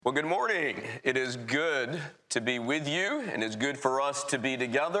Well, good morning. It is good to be with you, and it's good for us to be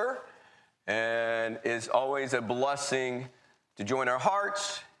together. And it's always a blessing to join our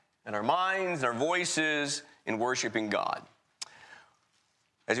hearts and our minds and our voices in worshiping God.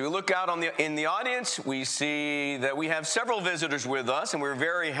 As we look out in the audience, we see that we have several visitors with us, and we're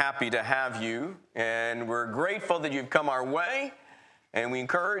very happy to have you. And we're grateful that you've come our way, and we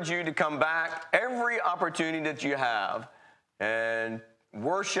encourage you to come back every opportunity that you have and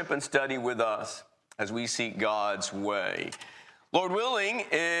worship and study with us as we seek God's way. Lord willing,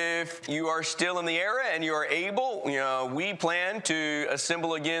 if you are still in the area and you are able, we plan to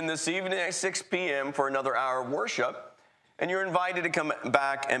assemble again this evening at 6 p.m. for another hour of worship. And you're invited to come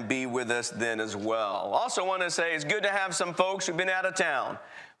back and be with us then as well. Also want to say it's good to have some folks who've been out of town.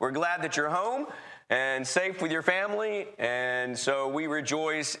 We're glad that you're home and safe with your family. And so we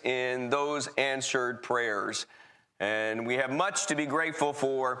rejoice in those answered prayers. And we have much to be grateful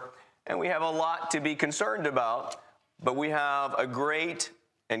for, and we have a lot to be concerned about, but we have a great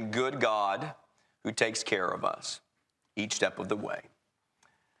and good God who takes care of us each step of the way.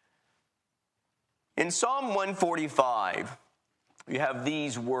 In Psalm 145, we have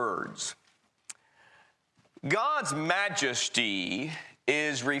these words: God's majesty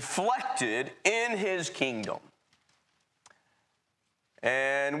is reflected in his kingdom.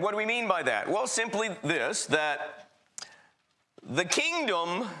 And what do we mean by that? Well, simply this, that the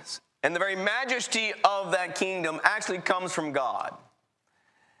kingdom and the very majesty of that kingdom actually comes from God.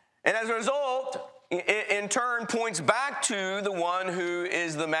 And as a result, it in turn points back to the one who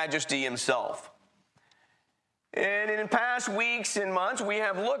is the majesty himself. And in past weeks and months, we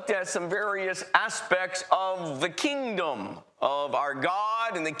have looked at some various aspects of the kingdom of our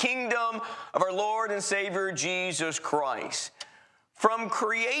God and the kingdom of our Lord and Savior Jesus Christ. From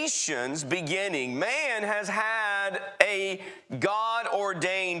creation's beginning, man has had a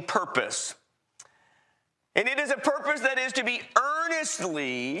God-ordained purpose. And it is a purpose that is to be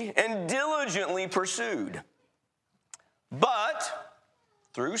earnestly and diligently pursued. But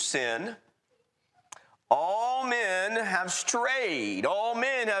through sin, all men have strayed. All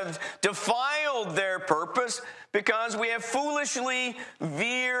men have defiled their purpose because we have foolishly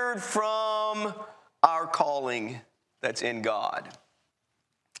veered from our calling that's in God.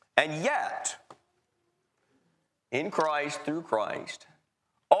 And yet, in Christ, through Christ,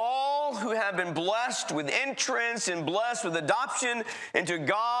 all who have been blessed with entrance and blessed with adoption into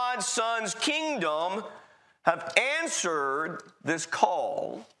God's Son's kingdom have answered this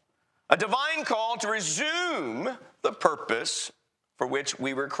call, a divine call to resume the purpose for which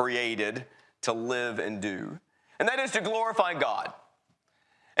we were created to live and do. And that is to glorify God.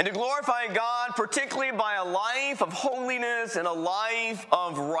 And to glorify God, particularly by a life of holiness and a life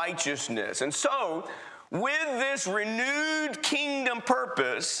of righteousness. And so, with this renewed kingdom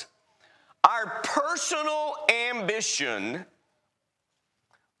purpose, our personal ambition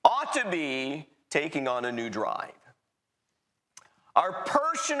ought to be taking on a new drive. Our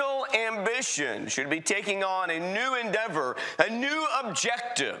personal ambition should be taking on a new endeavor, a new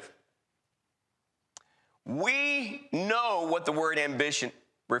objective. We know what the word ambition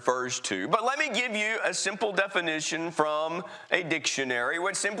refers to. But let me give you a simple definition from a dictionary,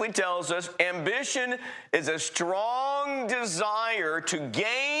 which simply tells us ambition is a strong desire to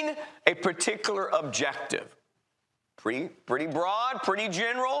gain a particular objective. Pretty broad, pretty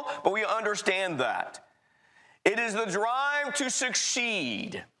general, but we understand that. It is the drive to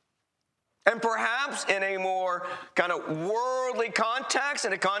succeed. And perhaps in a more kind of worldly context,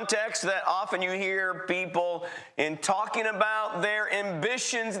 in a context that often you hear people in talking about their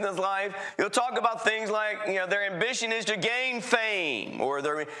ambitions in this life, you'll talk about things like, their ambition is to gain fame, or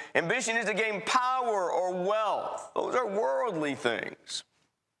their ambition is to gain power or wealth. Those are worldly things.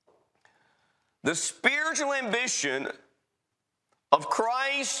 The spiritual ambition of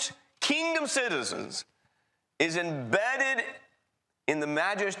Christ's kingdom citizens is embedded in the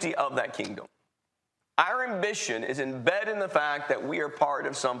majesty of that kingdom. Our ambition is embedded in the fact that we are part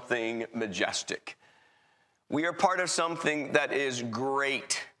of something majestic. We are part of something that is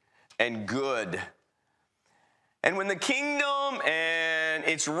great and good. And when the kingdom and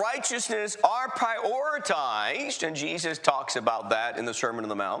its righteousness are prioritized, and Jesus talks about that in the Sermon on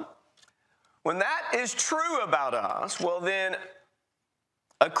the Mount, when that is true about us, well then,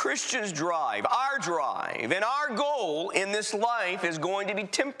 a Christian's drive, and our goal in this life is going to be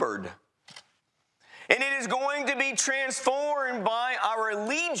tempered. And it is going to be transformed by our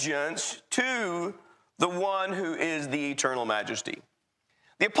allegiance to the one who is the eternal majesty.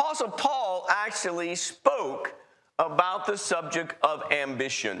 The Apostle Paul actually spoke about the subject of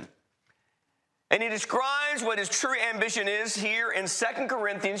ambition. And he describes what his true ambition is here in 2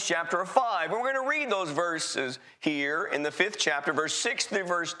 Corinthians chapter 5. And we're going to read those verses here in the 5th chapter, verse 6 through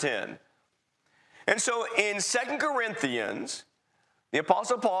verse 10. And so in 2 Corinthians, the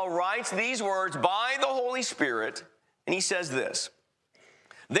Apostle Paul writes these words by the Holy Spirit, and he says this: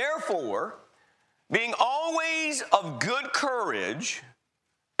 "Therefore, being always of good courage,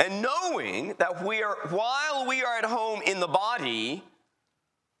 and knowing that while we are at home in the body,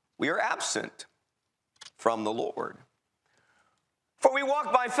 we are absent from the Lord. For we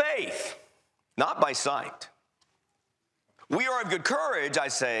walk by faith, not by sight. We are of good courage, I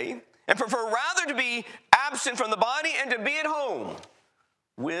say, and prefer rather to be absent from the body and to be at home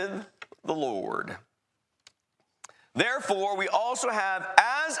with the Lord. Therefore, we also have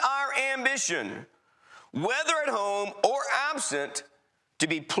as our ambition, whether at home or absent, to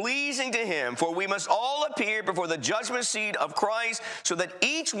be pleasing to him. For we must all appear before the judgment seat of Christ, so that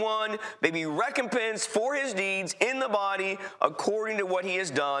each one may be recompensed for his deeds in the body according to what he has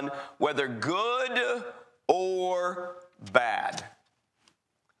done, whether good or bad."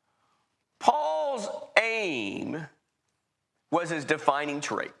 Paul's aim was his defining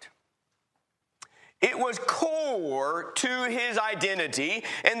trait. It was core to his identity,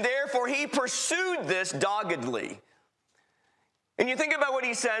 and therefore he pursued this doggedly. And you think about what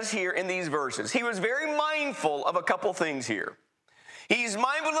he says here in these verses. He was very mindful of a couple things here. He's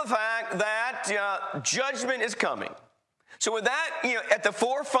mindful of the fact that judgment is coming. So with that, at the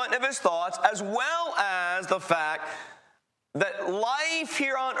forefront of his thoughts, as well as the fact that life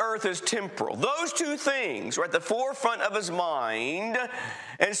here on earth is temporal. Those two things are at the forefront of his mind.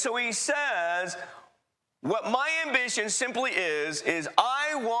 And so he says, what my ambition simply is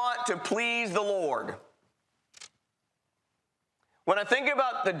I want to please the Lord. When I think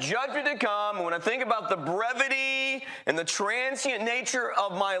about the judgment to come, and when I think about the brevity and the transient nature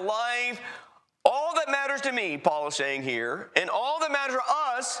of my life, all that matters to me, Paul is saying here, and all that matters to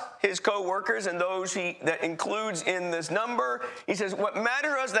us, his co-workers and those that includes in this number, he says, what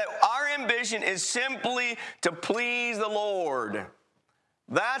matters to us, that our ambition is simply to please the Lord.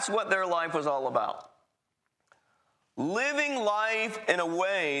 That's what their life was all about. Living life in a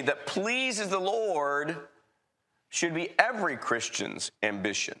way that pleases the Lord should be every Christian's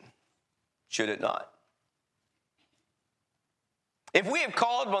ambition, should it not? If we have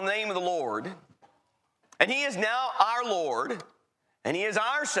called upon the name of the Lord, and he is now our Lord, and he is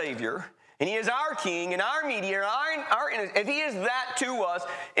our Savior, and he is our King, and our mediator, if he is that to us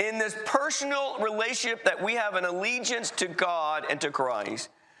in this personal relationship that we have an allegiance to God and to Christ,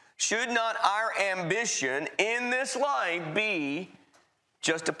 should not our ambition in this life be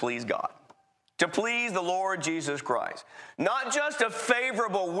just to please God? To please the Lord Jesus Christ. Not just a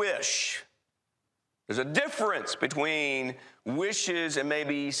favorable wish. There's a difference between wishes and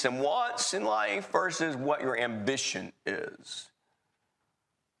maybe some wants in life versus what your ambition is.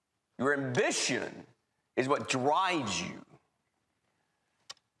 Your ambition is what drives you.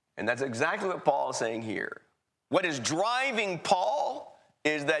 And that's exactly what Paul is saying here. What is driving Paul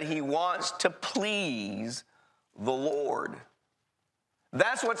is that he wants to please the Lord.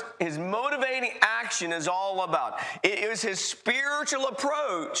 That's what his motivating action is all about. It was his spiritual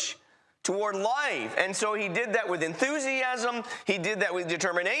approach toward life. And so he did that with enthusiasm. He did that with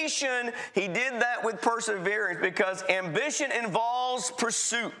determination. He did that with perseverance, because ambition involves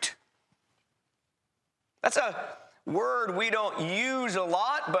pursuit. That's a word we don't use a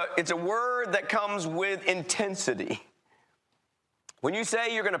lot, but it's a word that comes with intensity. When you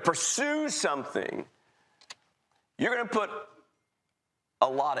say you're going to pursue something, you're going to put a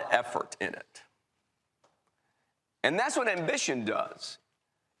lot of effort in it. And that's what ambition does.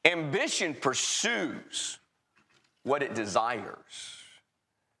 Ambition pursues what it desires.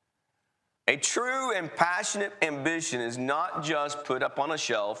 A true and passionate ambition is not just put up on a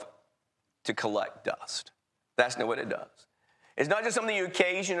shelf to collect dust. That's not what it does. It's not just something you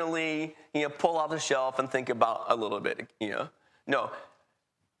occasionally, pull off the shelf and think about a little bit, No.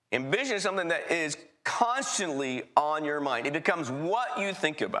 Ambition is something that is constantly on your mind. It becomes what you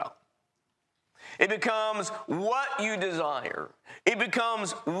think about. It becomes what you desire. It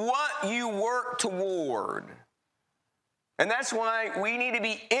becomes what you work toward. And that's why we need to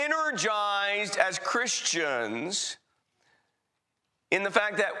be energized as Christians in the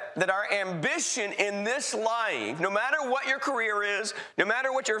fact that our ambition in this life, no matter what your career is, no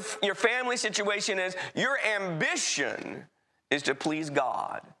matter what your family situation is, your ambition is to please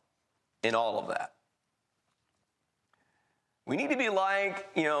God in all of that. We need to be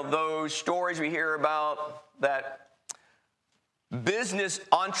like, those stories we hear about that business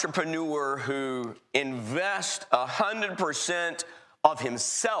entrepreneur who invests 100% of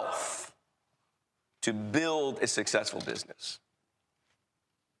himself to build a successful business.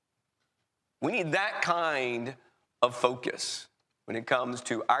 We need that kind of focus when it comes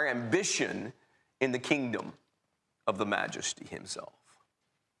to our ambition in the kingdom of the Majesty himself.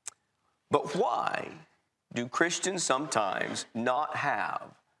 But why do Christians sometimes not have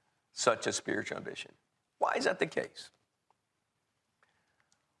such a spiritual ambition? Why is that the case?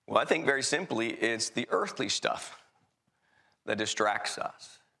 Well, I think very simply, it's the earthly stuff that distracts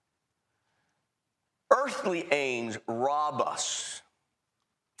us. Earthly aims rob us.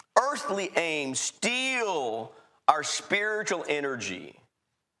 Earthly aims steal our spiritual energy.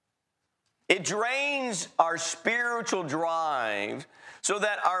 It drains our spiritual drive so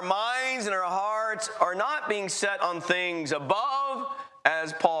that our minds and our hearts are not being set on things above,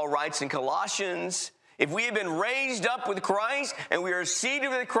 as Paul writes in Colossians. If we have been raised up with Christ and we are seated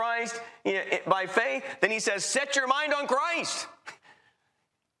with Christ by faith, then he says, set your mind on Christ.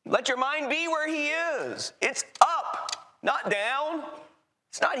 Let your mind be where he is. It's up, not down.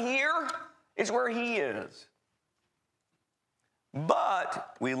 It's not here. It's where he is.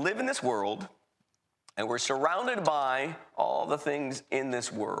 But we live in this world, and we're surrounded by all the things in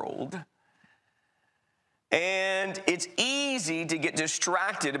this world. And it's easy to get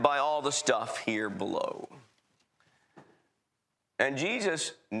distracted by all the stuff here below. And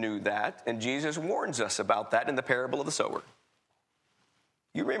Jesus knew that, and Jesus warns us about that in the parable of the sower.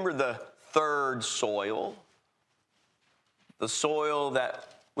 You remember the third soil, the soil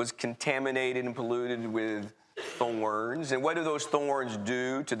that was contaminated and polluted with thorns. And what do those thorns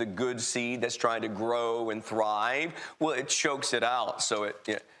do to the good seed that's trying to grow and thrive? Well, it chokes it out, so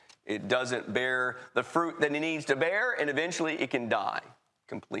it doesn't bear the fruit that it needs to bear, and eventually it can die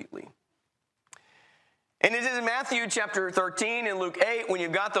completely. And it is in Matthew chapter 13 and Luke 8 when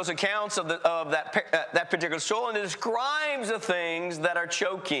you've got those accounts of that particular soil, and it describes the things that are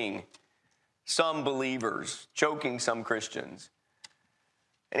choking some believers, choking some Christians.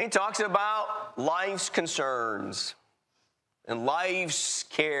 And he talks about life's concerns and life's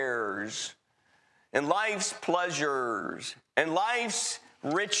cares and life's pleasures and life's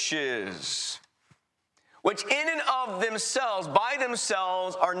riches, which in and of themselves, by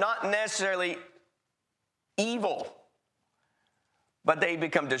themselves, are not necessarily evil, but they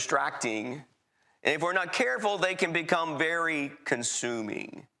become distracting. And if we're not careful, they can become very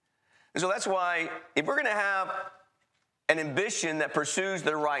consuming. And so that's why if we're going to have an ambition that pursues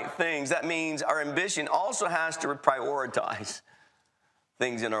the right things, that means our ambition also has to prioritize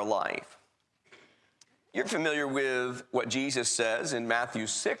things in our life. You're familiar with what Jesus says in Matthew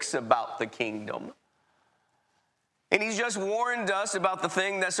 6 about the kingdom. And he's just warned us about the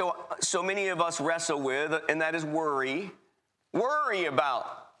thing that so many of us wrestle with, and that is worry. Worry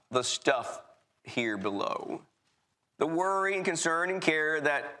about the stuff here below. The worry and concern and care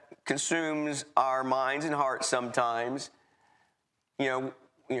that consumes our minds and hearts sometimes. You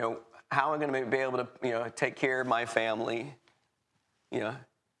know, how am I going to be able to, take care of my family?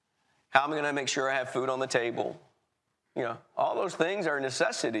 How am I going to make sure I have food on the table? All those things are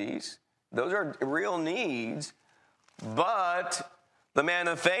necessities. Those are real needs. But the man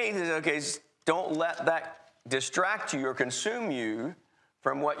of faith is, okay, don't let that distract you or consume you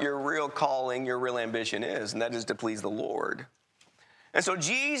from what your real calling, your real ambition is, and that is to please the Lord. And so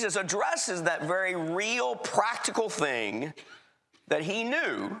Jesus addresses that very real, practical thing that he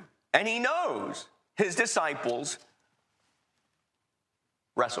knew and he knows his disciples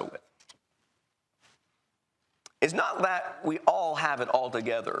wrestle with. It's not that we all have it all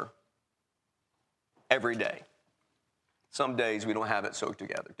together every day. Some days we don't have it so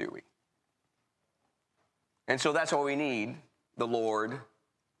together, do we? And so that's why we need the Lord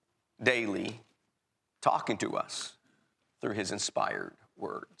daily talking to us through his inspired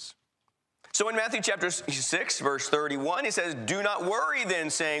words. So in Matthew chapter 6, verse 31, he says, do not worry then,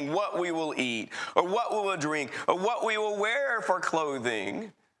 saying what we will eat, or what we will drink, or what we will wear for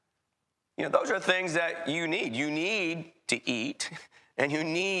clothing. Those are things that you need. You need to eat, and you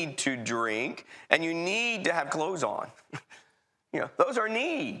need to drink, and you need to have clothes on. Those are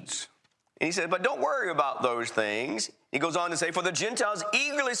needs. And he said, but don't worry about those things. He goes on to say, for the Gentiles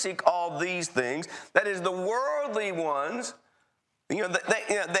eagerly seek all these things. That is, the worldly ones,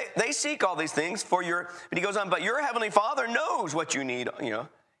 they seek all these things for your, but he goes on, but your heavenly Father knows what you need.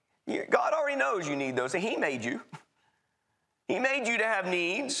 God already knows you need those, and he made you. He made you to have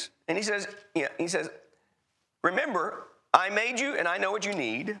needs. And he says, remember, I made you and I know what you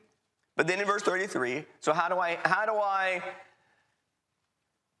need. But then in verse 33, so how do I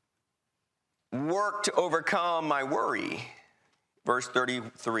work to overcome my worry? Verse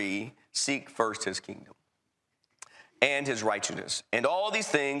 33, seek first his kingdom and his righteousness, and all these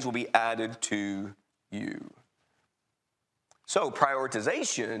things will be added to you. So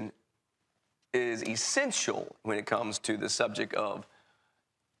prioritization is essential when it comes to the subject of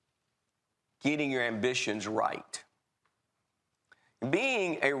getting your ambitions right.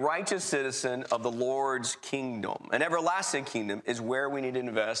 Being a righteous citizen of the Lord's kingdom, an everlasting kingdom, is where we need to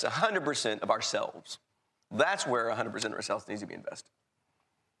invest 100% of ourselves. That's where 100% of ourselves needs to be invested.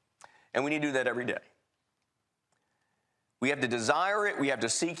 And we need to do that every day. We have to desire it, we have to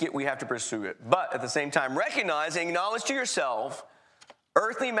seek it, we have to pursue it. But at the same time, recognizing, acknowledge to yourself,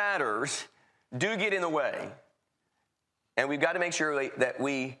 earthly matters do get in the way. And we've got to make sure that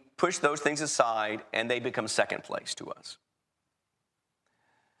we push those things aside and they become second place to us.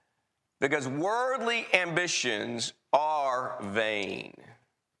 Because worldly ambitions are vain.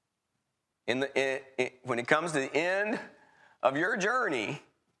 When it comes to the end of your journey,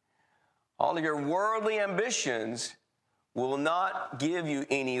 all of your worldly ambitions will not give you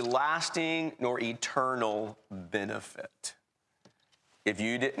any lasting nor eternal benefit if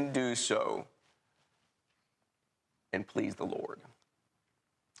you didn't do so and please the Lord.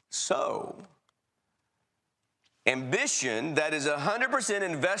 So, ambition that is 100%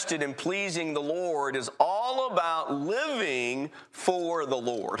 invested in pleasing the Lord is all about living for the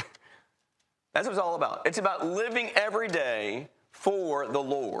Lord. That's what it's all about. It's about living every day for the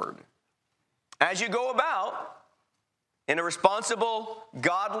Lord. As you go about, in a responsible,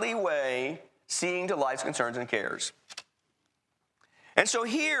 godly way, seeing to life's concerns and cares. And so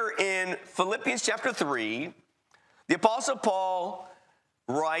here in Philippians chapter 3, the Apostle Paul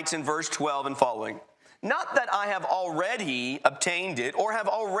writes in verse 12 and following, "Not that I have already obtained it or have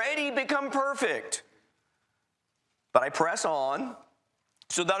already become perfect, but I press on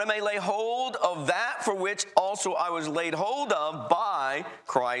so that I may lay hold of that for which also I was laid hold of by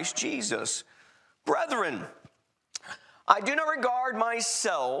Christ Jesus. Brethren, I do not regard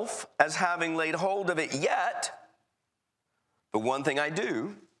myself as having laid hold of it yet, but one thing I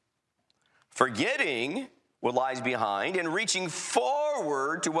do, forgetting what lies behind and reaching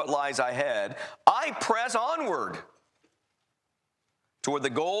forward to what lies ahead, I press onward toward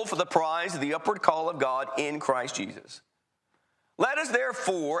the goal for the prize of the upward call of God in Christ Jesus. Let us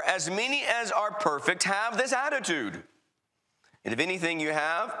therefore, as many as are perfect, have this attitude. And if anything you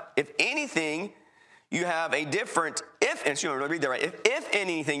have a different, if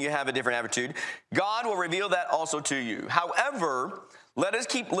anything you have a different attitude, God will reveal that also to you. However, let us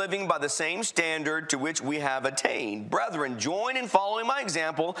keep living by the same standard to which we have attained. Brethren, join in following my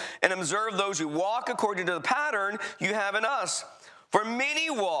example and observe those who walk according to the pattern you have in us. For many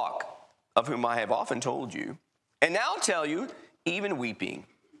walk, of whom I have often told you, and now tell you, even weeping,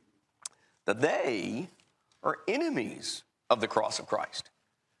 that they are enemies of the cross of Christ,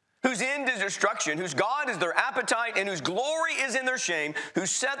 whose end is destruction, whose God is their appetite, and whose glory is in their shame, who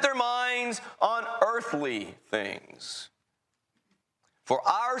set their minds on earthly things. For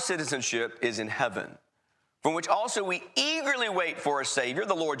our citizenship is in heaven, from which also we eagerly wait for a Savior,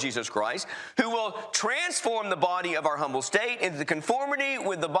 the Lord Jesus Christ, who will transform the body of our humble state into the conformity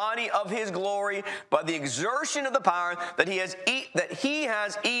with the body of his glory by the exertion of the power that he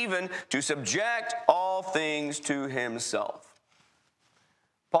has even to subject all things to himself.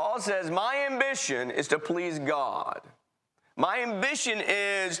 Paul says, my ambition is to please God. My ambition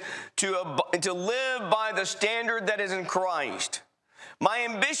is to live by the standard that is in Christ. My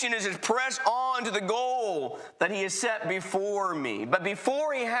ambition is to press on to the goal that he has set before me. But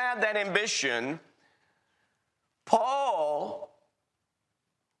before he had that ambition, Paul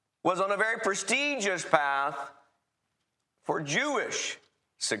was on a very prestigious path for Jewish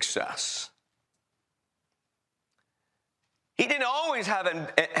success. He didn't always have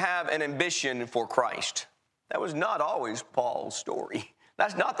an ambition for Christ. That was not always Paul's story.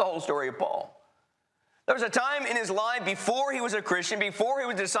 That's not the whole story of Paul. There was a time in his life before he was a Christian, before he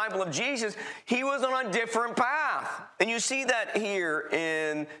was a disciple of Jesus, he was on a different path. And you see that here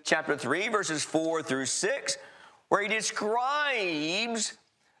in chapter 3, verses 4 through 6, where he describes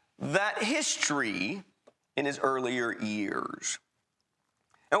that history in his earlier years.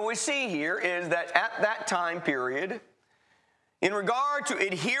 And what we see here is that at that time period, in regard to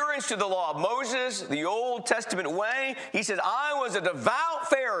adherence to the law of Moses, the Old Testament way, he says, I was a devout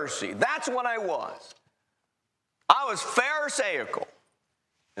Pharisee. That's what I was. I was Pharisaical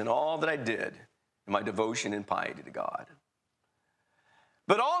in all that I did in my devotion and piety to God.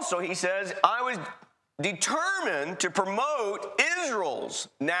 But also, he says, I was determined to promote Israel's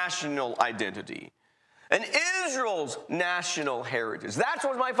national identity and Israel's national heritage. That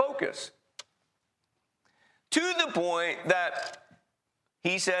was my focus. To the point that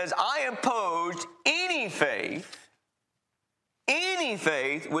he says, I opposed any faith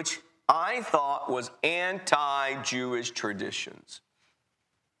which I thought was anti-Jewish traditions.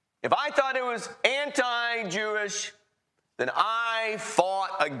 If I thought it was anti-Jewish, then I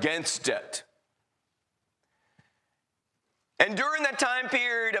fought against it. And during that time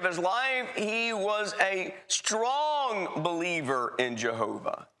period of his life, he was a strong believer in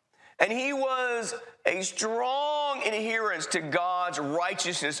Jehovah. And he was a strong adherence to God's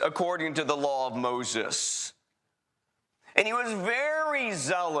righteousness according to the law of Moses. And he was very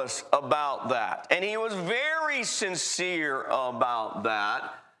zealous about that. And he was very sincere about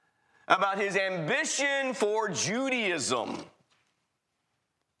that, about his ambition for Judaism.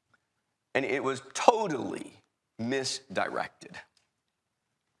 And it was totally misdirected.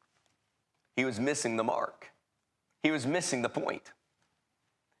 He was missing the mark. He was missing the point.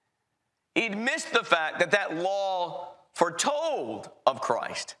 He'd missed the fact that that law foretold of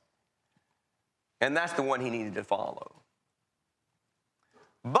Christ. And that's the one he needed to follow.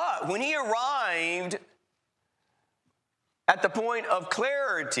 But when he arrived at the point of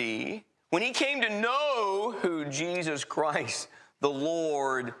clarity, when he came to know who Jesus Christ, the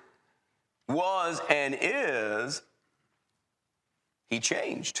Lord, was and is, he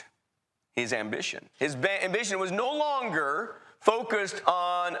changed his ambition. His ambition was no longer focused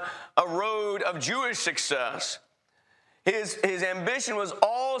on a road of Jewish success. His ambition was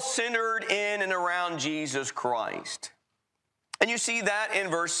all centered in and around Jesus Christ. And you see that in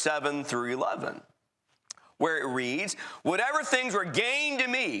verse 7 through 11, where it reads, whatever things were gained to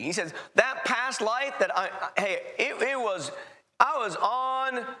me. He says, that past life that I was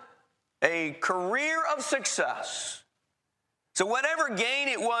on a career of success. So whatever gain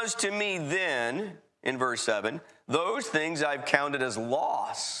it was to me then, in verse 7, those things I've counted as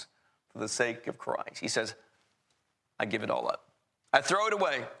loss for the sake of Christ. He says, I give it all up. I throw it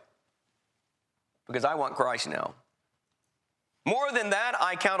away because I want Christ now. More than that,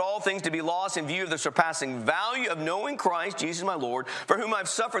 I count all things to be lost in view of the surpassing value of knowing Christ, Jesus my Lord, for whom I've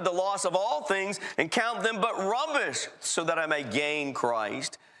suffered the loss of all things and count them but rubbish so that I may gain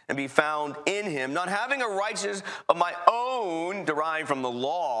Christ and be found in him, not having a righteousness of my own derived from the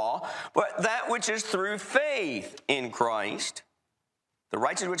law, but that which is through faith in Christ, the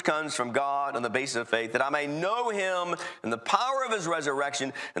righteousness which comes from God on the basis of faith, that I may know him and the power of his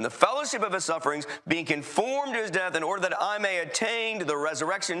resurrection and the fellowship of his sufferings, being conformed to his death, in order that I may attain to the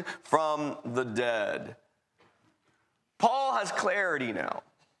resurrection from the dead. Paul has clarity now.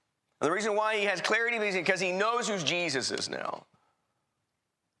 And the reason why he has clarity is because he knows who Jesus is now.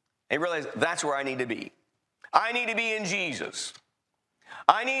 And he realized that's where I need to be. I need to be in Jesus.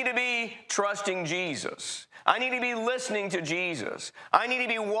 I need to be trusting Jesus. I need to be listening to Jesus. I need to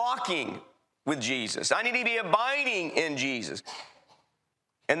be walking with Jesus. I need to be abiding in Jesus.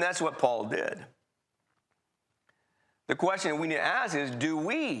 And that's what Paul did. The question we need to ask is, do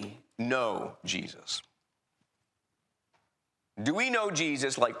we know Jesus? Do we know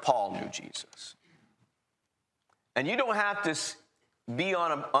Jesus like Paul knew Jesus? And you don't have to be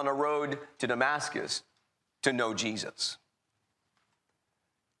on a road to Damascus to know Jesus.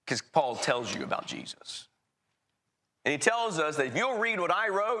 Because Paul tells you about Jesus. And he tells us that if you'll read what I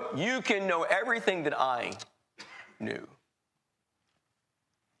wrote, you can know everything that I knew.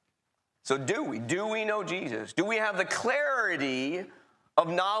 So do we? Do we know Jesus? Do we have the clarity of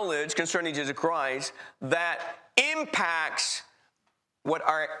knowledge concerning Jesus Christ that impacts what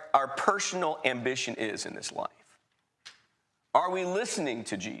our personal ambition is in this life? Are we listening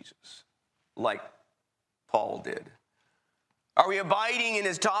to Jesus like Paul did? Are we abiding in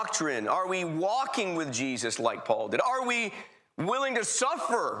his doctrine? Are we walking with Jesus like Paul did? Are we willing to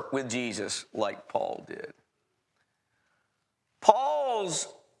suffer with Jesus like Paul did? Paul's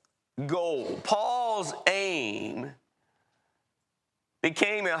goal, Paul's aim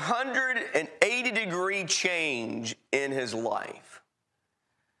became a 180-degree change in his life.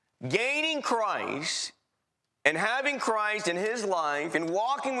 Gaining Christ and having Christ in his life and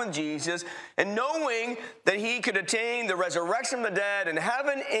walking with Jesus and knowing that he could attain the resurrection of the dead and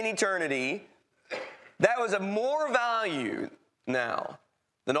heaven in eternity, that was of more value now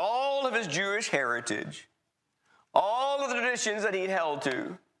than all of his Jewish heritage, all of the traditions that he'd held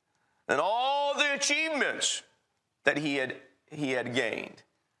to, and all the achievements that he had gained.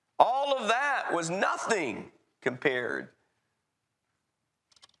 All of that was nothing compared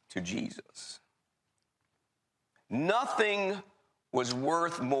to Jesus. Nothing was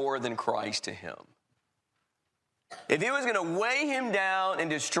worth more than Christ to him. If it was going to weigh him down and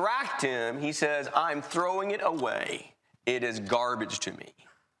distract him, he says, I'm throwing it away. It is garbage to me.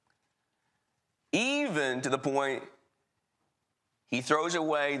 Even to the point he throws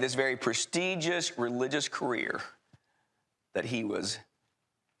away this very prestigious religious career that he was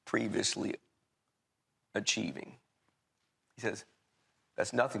previously achieving. He says,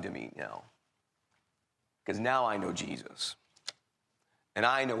 that's nothing to me now. Because now I know Jesus. And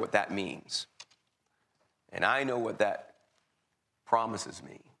I know what that means. And I know what that promises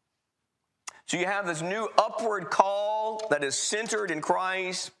me. So you have this new upward call that is centered in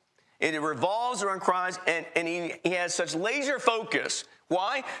Christ. It revolves around Christ, and he has such laser focus.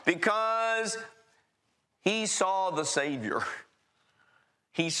 Why? Because he saw the Savior.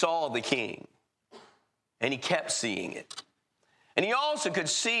 He saw the King. And he kept seeing it. And he also could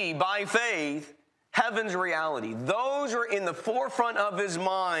see by faith heaven's reality. Those were in the forefront of his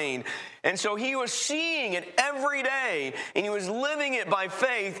mind. And so he was seeing it every day, and he was living it by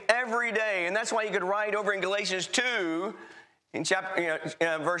faith every day. And that's why you could write over in Galatians 2, in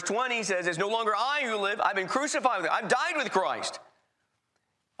verse 20, he says, it's no longer I who live. I've been crucified with him. I've died with Christ.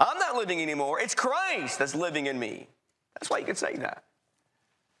 I'm not living anymore. It's Christ that's living in me. That's why you could say that.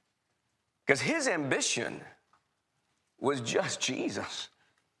 Because his ambition was just Jesus.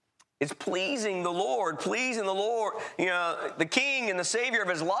 It's pleasing the Lord, the King and the Savior of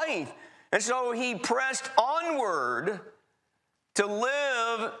his life. And so he pressed onward to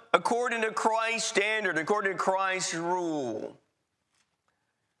live according to Christ's standard, according to Christ's rule.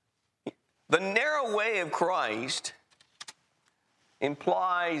 The narrow way of Christ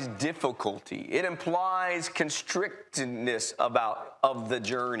implies difficulty. It implies constrictedness of the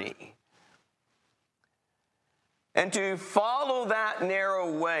journey. And to follow that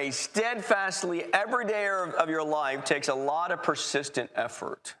narrow way steadfastly every day of your life takes a lot of persistent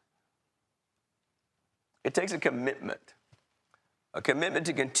effort. It takes a commitment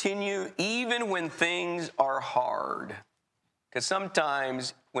to continue even when things are hard. Because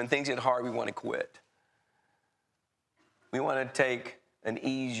sometimes when things get hard, we want to quit. We want to take an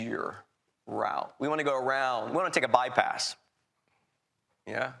easier route. We want to go around. We want to take a bypass.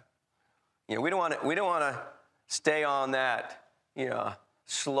 Yeah? We don't want to stay on that,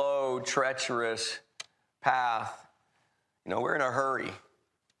 slow, treacherous path. We're in a hurry.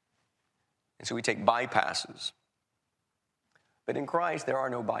 And so we take bypasses. But in Christ, there are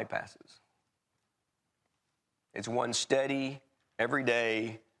no bypasses. It's one steady,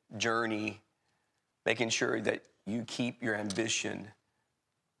 everyday journey, making sure that you keep your ambition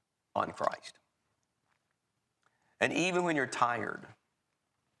on Christ. And even when you're tired,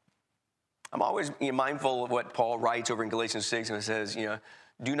 I'm always mindful of what Paul writes over in Galatians 6, and it says,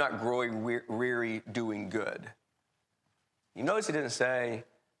 do not grow weary doing good. You notice it didn't say,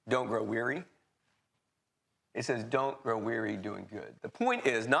 don't grow weary. It says, don't grow weary doing good. The point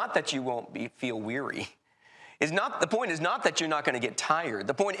is not that you won't feel weary. The point is not that you're not going to get tired.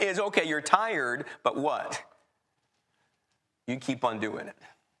 The point is, okay, you're tired, but what? You keep on doing it.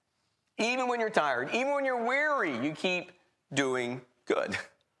 Even when you're tired, even when you're weary, you keep doing good.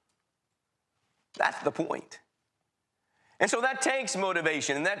 That's the point. And so that takes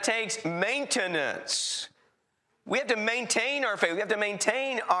motivation, and that takes maintenance. We have to maintain our faith. We have to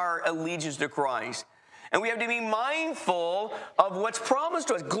maintain our allegiance to Christ. And we have to be mindful of what's promised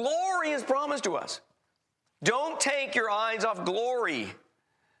to us. Glory is promised to us. Don't take your eyes off glory.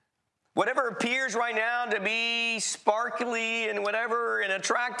 Whatever appears right now to be sparkly and whatever and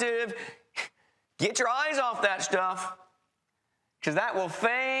attractive, get your eyes off that stuff. Because that will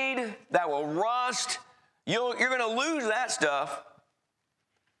fade, that will rust. You're going to lose that stuff.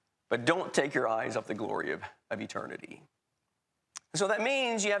 But don't take your eyes off the glory of eternity. So that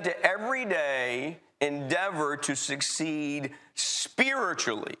means you have to every day endeavor to succeed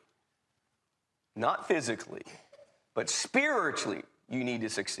spiritually. Not physically, but spiritually you need to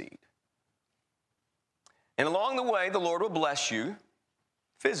succeed. And along the way, the Lord will bless you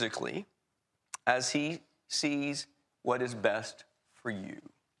physically as he sees what is best for you.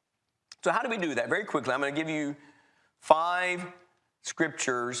 So how do we do that? Very quickly, I'm going to give you 5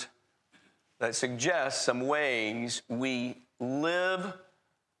 scriptures that suggest some ways we live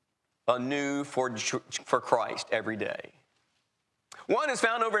anew for Christ every day. One is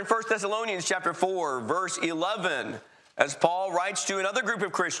found over in 1 Thessalonians chapter 4, verse 11, as Paul writes to another group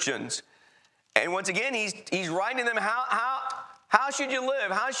of Christians. And once again, he's writing them how should you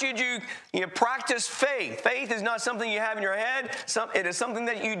live? How should you practice faith? Faith is not something you have in your head. It is something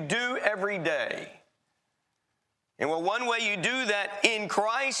that you do every day. And one way you do that in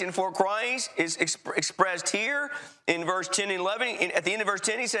Christ and for Christ is expressed here in verse 10 and 11. At the end of verse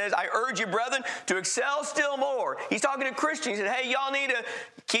 10, he says, I urge you, brethren, to excel still more. He's talking to Christians. He said, hey, y'all need to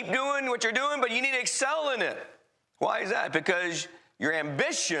keep doing what you're doing, but you need to excel in it. Why is that? Because your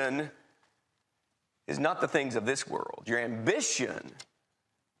ambition is not the things of this world. Your ambition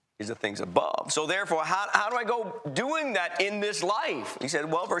is the things above. So therefore, how do I go doing that in this life? He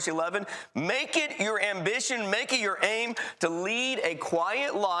said, well, verse 11, make it your ambition, make it your aim to lead a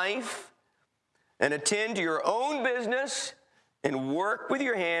quiet life and attend to your own business and work with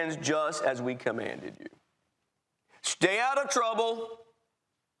your hands just as we commanded you. Stay out of trouble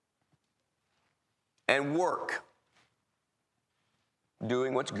and work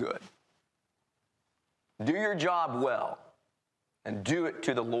doing what's good. Do your job well and do it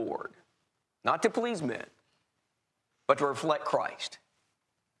to the Lord, not to please men, but to reflect Christ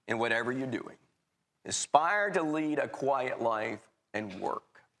in whatever you're doing. Aspire to lead a quiet life and work.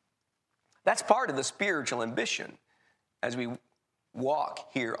 That's part of the spiritual ambition as we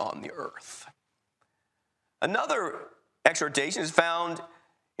walk here on the earth. Another exhortation is found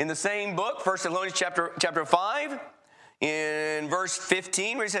in the same book, 1 Thessalonians chapter 5, in verse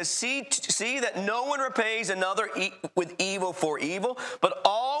 15, where he says, see that no one repays another with evil for evil, but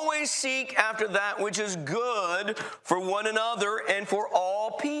always seek after that which is good for one another and for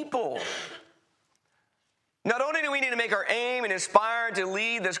all people. Not only do we need to make our aim and aspire to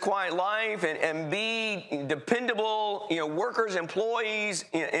lead this quiet life and be dependable, workers, employees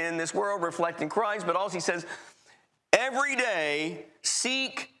in this world reflecting Christ, but also he says, every day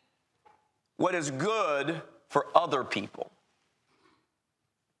seek what is good for other people.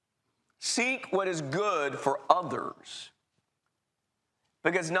 Seek what is good for others.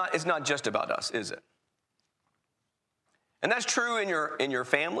 Because it's not just about us, is it? And that's true in your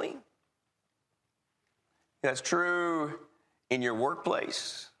family. That's true in your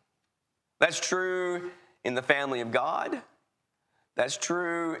workplace. That's true in the family of God. That's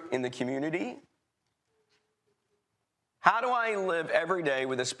true in the community. How do I live every day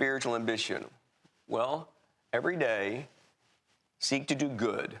with a spiritual ambition? Well, every day, seek to do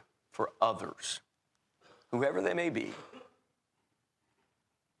good for others, whoever they may be.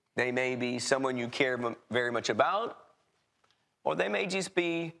 They may be someone you care very much about, or they may just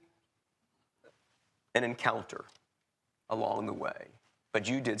be an encounter along the way, but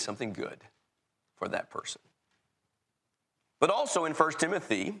you did something good for that person. But also in 1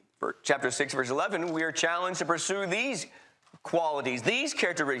 Timothy, chapter 6, verse 11, we are challenged to pursue these qualities, these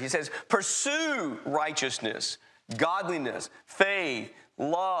characteristics. He says, pursue righteousness, godliness, faith,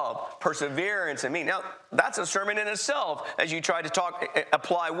 love, perseverance, and meaning. Now, that's a sermon in itself as you try to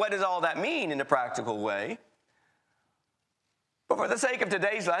apply what does all that mean in a practical way. But for the sake of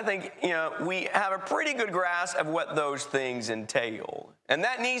today's, I think, we have a pretty good grasp of what those things entail. And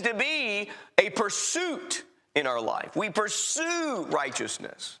that needs to be a pursuit in our life. We pursue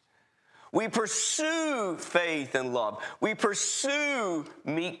righteousness. We pursue faith and love. We pursue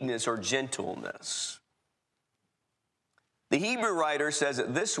meekness or gentleness. The Hebrew writer says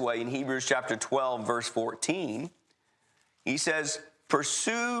it this way in Hebrews chapter 12, verse 14. He says,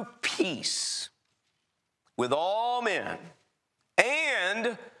 pursue peace with all men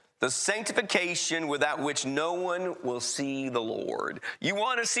and the sanctification without which no one will see the Lord. You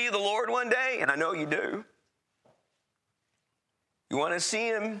want to see the Lord one day? And I know you do. You want to see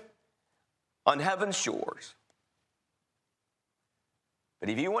him on heaven's shores. But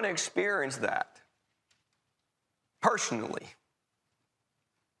if you want to experience that personally,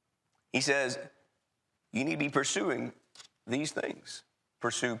 he says, you need to be pursuing these things.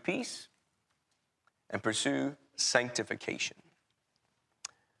 Pursue peace and pursue sanctification.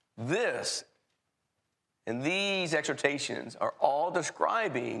 This and these exhortations are all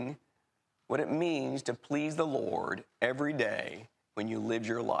describing what it means to please the Lord every day when you live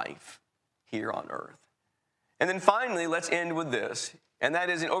your life here on earth. And then finally, let's end with this. And that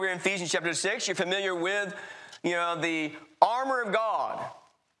is over in Ephesians chapter 6, you're familiar with, the armor of God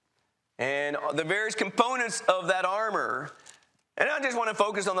and the various components of that armor. And I just want to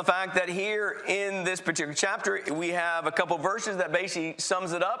focus on the fact that here in this particular chapter, we have a couple verses that basically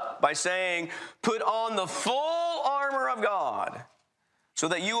sums it up by saying, put on the full armor of God so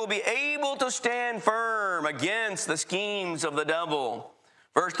that you will be able to stand firm against the schemes of the devil.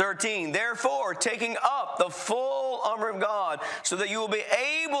 Verse 13, therefore, taking up the full armor of God so that you will be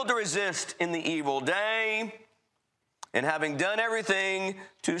able to resist in the evil day, and having done everything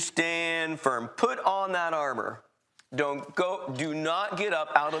to stand firm. Put on that armor. Do not get up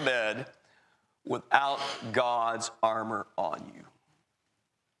out of bed without God's armor on you.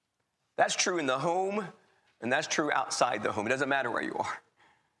 That's true in the home, and that's true outside the home. It doesn't matter where you are.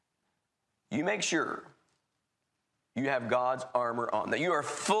 You make sure you have God's armor on, that you are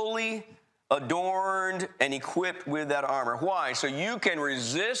fully adorned and equipped with that armor. Why? So you can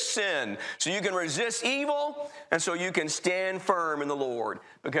resist sin, so you can resist evil, and so you can stand firm in the Lord,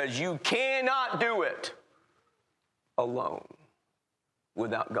 because you cannot do it alone.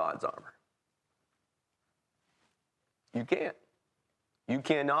 without God's armor. You can't. You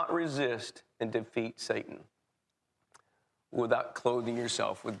cannot resist and defeat Satan without clothing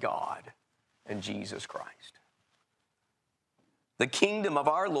yourself with God and Jesus Christ. The kingdom of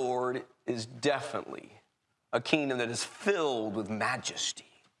our Lord is definitely a kingdom that is filled with majesty.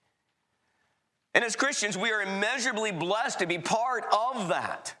 And as Christians, we are immeasurably blessed to be part of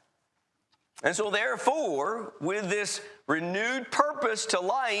that. And so therefore, with this renewed purpose to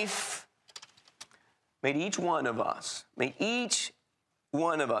life, may each one of us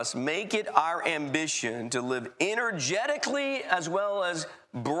make it our ambition to live energetically as well as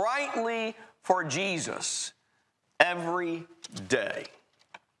brightly for Jesus every day.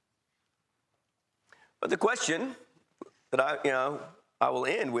 But the question that I will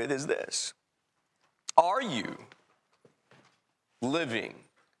end with is this. Are you living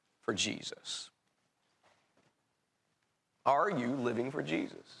for Jesus? Are you living for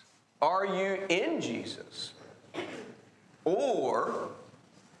Jesus? Are you in Jesus? Or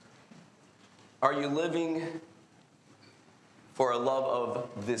are you living for a love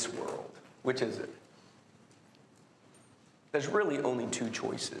of this world? Which is it? There's really only two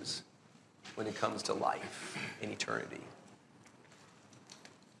choices when it comes to life in eternity.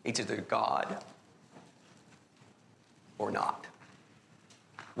 It's either God or not.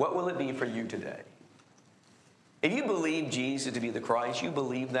 What will it be for you today? If you believe Jesus to be the Christ, you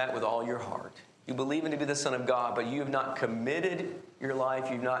believe that with all your heart. You believe him to be the Son of God, but you have not committed your life,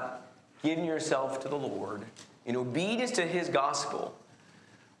 you've not given yourself to the Lord in obedience to his gospel.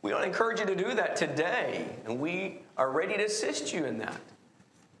 We want to encourage you to do that today, and we are ready to assist you in that.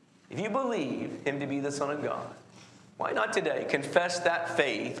 If you believe him to be the Son of God, why not today confess that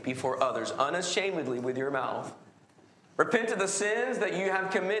faith before others unashamedly with your mouth? Repent of the sins that you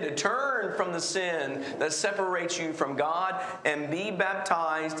have committed. Turn from the sin that separates you from God and be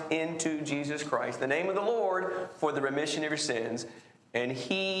baptized into Jesus Christ, the name of the Lord, for the remission of your sins, and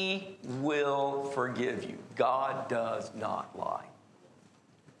he will forgive you. God does not lie.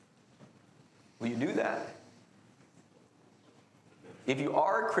 Will you do that? If you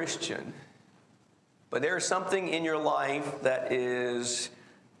are a Christian, but there is something in your life that is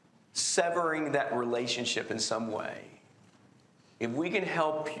severing that relationship in some way, if we can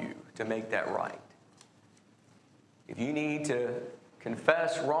help you to make that right, if you need to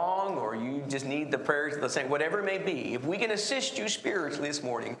confess wrong or you just need the prayers of the saint, whatever it may be, if we can assist you spiritually this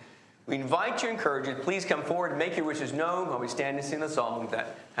morning, we invite you, encourage you, please come forward and make your wishes known while we stand and sing the song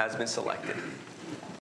that has been selected.